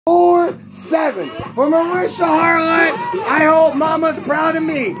4-7 for Marisha Harlett. I hope Mama's proud of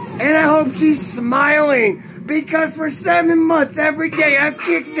me, and I hope she's smiling, because for 7 months every day I've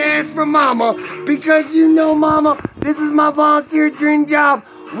kicked ass for Mama, because you know, Mama, this is my volunteer dream job.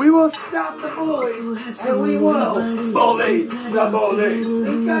 We will stop the bullies, and we will bully the bullies,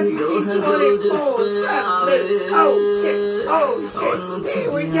 because you keep 24/7. Oh shit,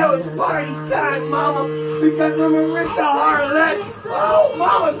 here we go, it's party time, Mama, because we're Marisha Harlett. Oh,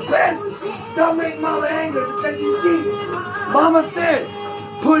 Mama's pissed. Don't make Mama angry, because you see, Mama said,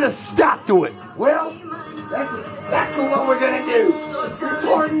 put a stop to it. Well, that's exactly what we're gonna do.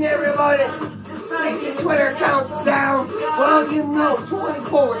 Reporting everybody, taking Twitter accounts down. Well, you know,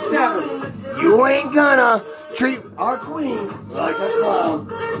 24/7. You ain't gonna treat our queen like a clown.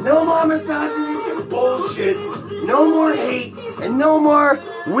 No more misogyny and bullshit. No more hate, and no more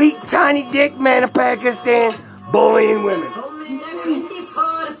weak, tiny dick men of Pakistan bullying women.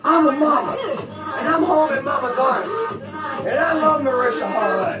 I'm a mama, and I'm holding Mama's arms, and I love Marisha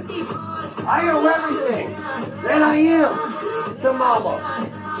Harlett. I owe everything that I am to Mama.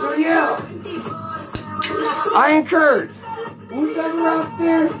 So yeah, I encourage who's ever out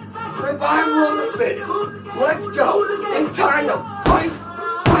there, survival of the fittest. Let's go. It's time to fight,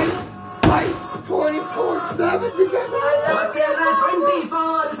 24/7, because I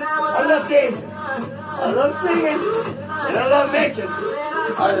love dancing, I love singing, and I love making a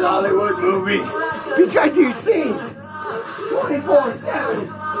Hollywood movie. Because you see, 24/7,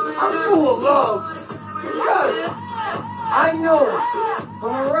 I'm full of love, because I know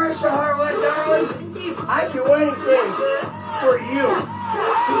from Marisha Harlett, darling, I do anything for you.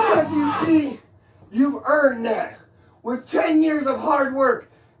 Because you see, you've earned that with 10 years of hard work.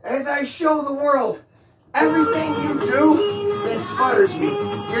 As I show the world, everything you do inspires me.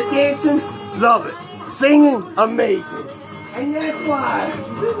 You're dancing, love it. Singing, amazing. And that's why I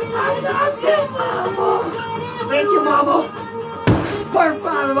love you, Mama. Thank you, Mama. Part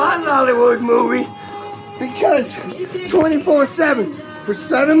 5 of my Hollywood movie. Because 24/7 for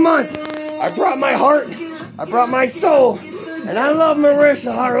 7 months, I brought my heart, I brought my soul, and I love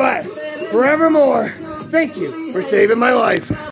Marisha Harlett forevermore. Thank you for saving my life.